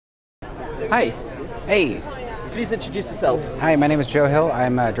Hi. Hey. Please introduce yourself. Hi, my name is Joe Hill.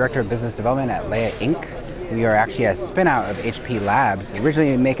 I'm Director of Business Development at Leia Inc. We are actually a spin-out of HP Labs,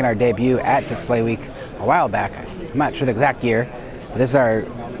 originally making our debut at Display Week a while back. I'm not sure the exact year, but this is our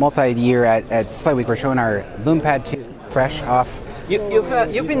multi-year at Display Week. We're showing our Loom Pad 2 fresh off.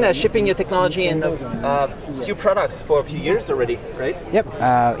 You've been shipping your technology in a few products for a few years already, right?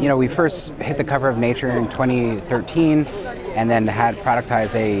 Yep. We first hit the cover of Nature in 2013, and then had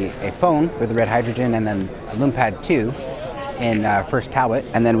productized a phone with the red hydrogen, and then Loom Pad 2 in first tablet,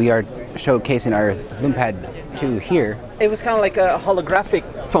 and then we are showcasing our Loom Pad 2 here. It was kind of like a holographic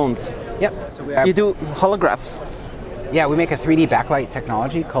phones. Yep. So you do holographs. Yeah, we make a 3D backlight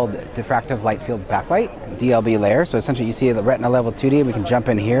technology called Diffractive Light Field Backlight, DLB layer. So essentially you see the retina level 2D, we can jump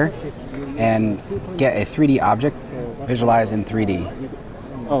in here and get a 3D object visualized in 3D.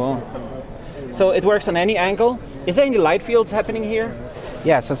 Oh, wow. So it works on any angle? Is there any light fields happening here?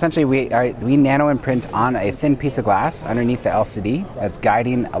 Yeah, so essentially we nano imprint on a thin piece of glass underneath the LCD that's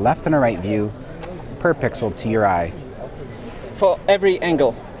guiding a left and a right view per pixel to your eye. For every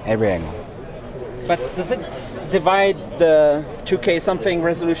angle? Every angle. But does it divide the 2K something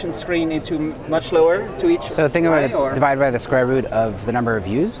resolution screen into much lower to each? So think about it, divided by the square root of the number of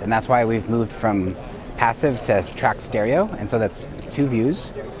views, and that's why we've moved from passive to tracked stereo, and so that's 2 views.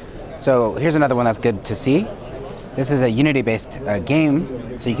 So here's another one that's good to see. This is a Unity-based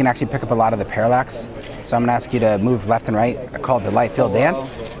game, so you can actually pick up a lot of the parallax. So I'm going to ask you to move left and right. I call it the light field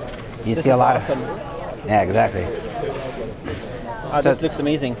dance. You see a lot of... Yeah, exactly. Oh, this looks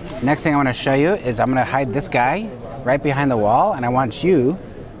amazing. Next thing I want to show you is I'm going to hide this guy right behind the wall, and I want you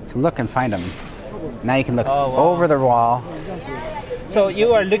to look and find him. Now you can look over the wall. So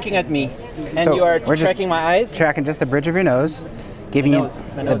you are looking at me, and so you are tracking my eyes? Tracking just the bridge of your nose, giving you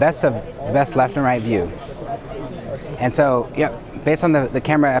the best left and right view. And so, yeah, based on the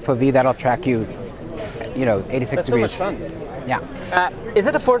camera FOV, that'll track you, 86 degrees. That's so much fun. Yeah. Is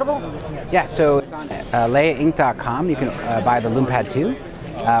it affordable? Yeah, so it's on LeiaInc.com. You can buy the Loom Pad 2.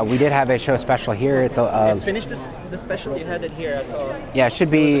 We did have a show special here. It's finished the special. You had it here. I saw. Yeah, it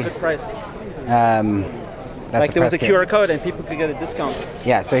should be. It was a good price. That's like there was a QR code and people could get a discount.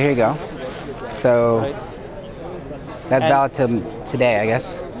 Yeah, so here you go. So that's valid till today, I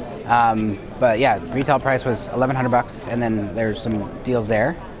guess. But yeah, retail price was $1,100, and then there's some deals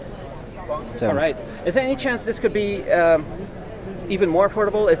there. So. All right. Is there any chance this could be even more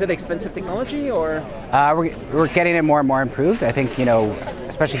affordable? Is it expensive technology, or? We're getting it more and more improved. I think,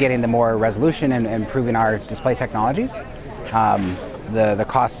 especially getting the more resolution and improving our display technologies. The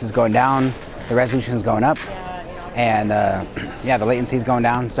cost is going down, the resolution is going up, and the latency is going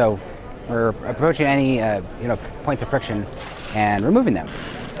down. So we're approaching any points of friction and removing them.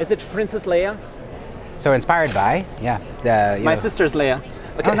 Is it Princess Leia? So inspired by, my sister's Leia.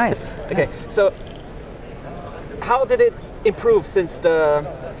 Okay. Oh, nice. Okay, nice. So how did it improve since the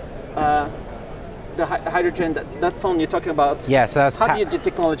hydrogen, that phone you're talking about? Yeah, so that's how did the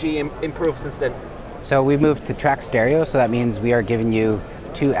technology improve since then? So we moved to track stereo, so that means we are giving you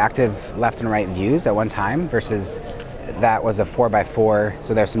 2 active left and right views at one time, versus that was a 4x4,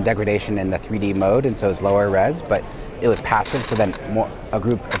 so there's some degradation in the 3D mode, and so it's lower res, but it was passive, so then a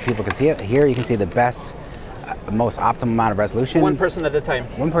group of people can see it. Here you can see the best, most optimal amount of resolution. One person at a time.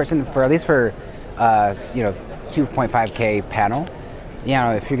 One person for at least for 2.5K panel.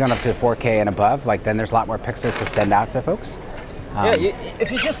 If you're going up to 4K and above, then there's a lot more pixels to send out to folks.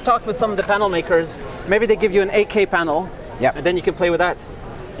 If you just talk with some of the panel makers, maybe they give you an 8K panel, and then you can play with that.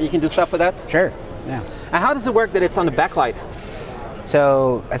 And you can do stuff with that. Sure. Yeah. And how does it work that it's on the backlight?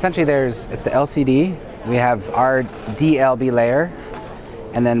 So essentially, it's the LCD. We have our DLB layer,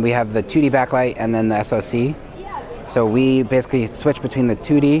 and then we have the 2D backlight, and then the SoC. So we basically switch between the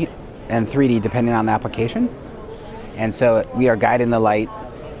 2D and 3D depending on the application. And so we are guiding the light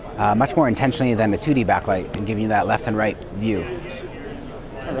much more intentionally than the 2D backlight and giving you that left and right view.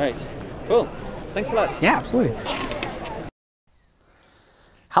 All right. Cool. Thanks a lot. Yeah, absolutely.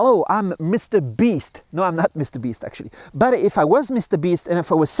 Hello, I'm Mr. Beast. No, I'm not Mr. Beast actually. But if I was Mr. Beast and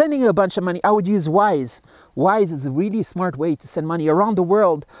if I was sending you a bunch of money, I would use Wise. Wise is a really smart way to send money around the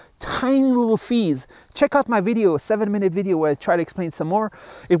world. Tiny little fees. Check out my video, a 7-minute video where I try to explain some more.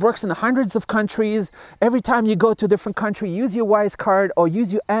 It works in hundreds of countries. Every time you go to a different country, use your Wise card or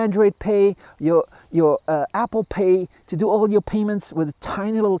use your Android Pay, your Apple Pay to do all your payments with a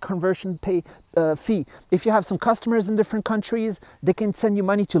tiny little conversion fee. If you have some customers in different countries, they can send you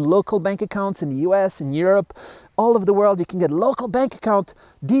money to local bank accounts in the US, in Europe, all over the world. You can get local bank account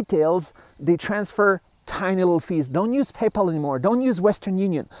details. They transfer tiny little fees. Don't use PayPal anymore. Don't use Western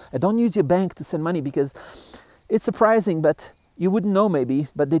Union. Don't use your bank to send money because it's surprising, but You wouldn't know maybe,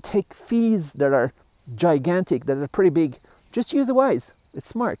 but they take fees that are gigantic, that are pretty big. Just use a Wise. It's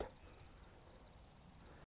smart.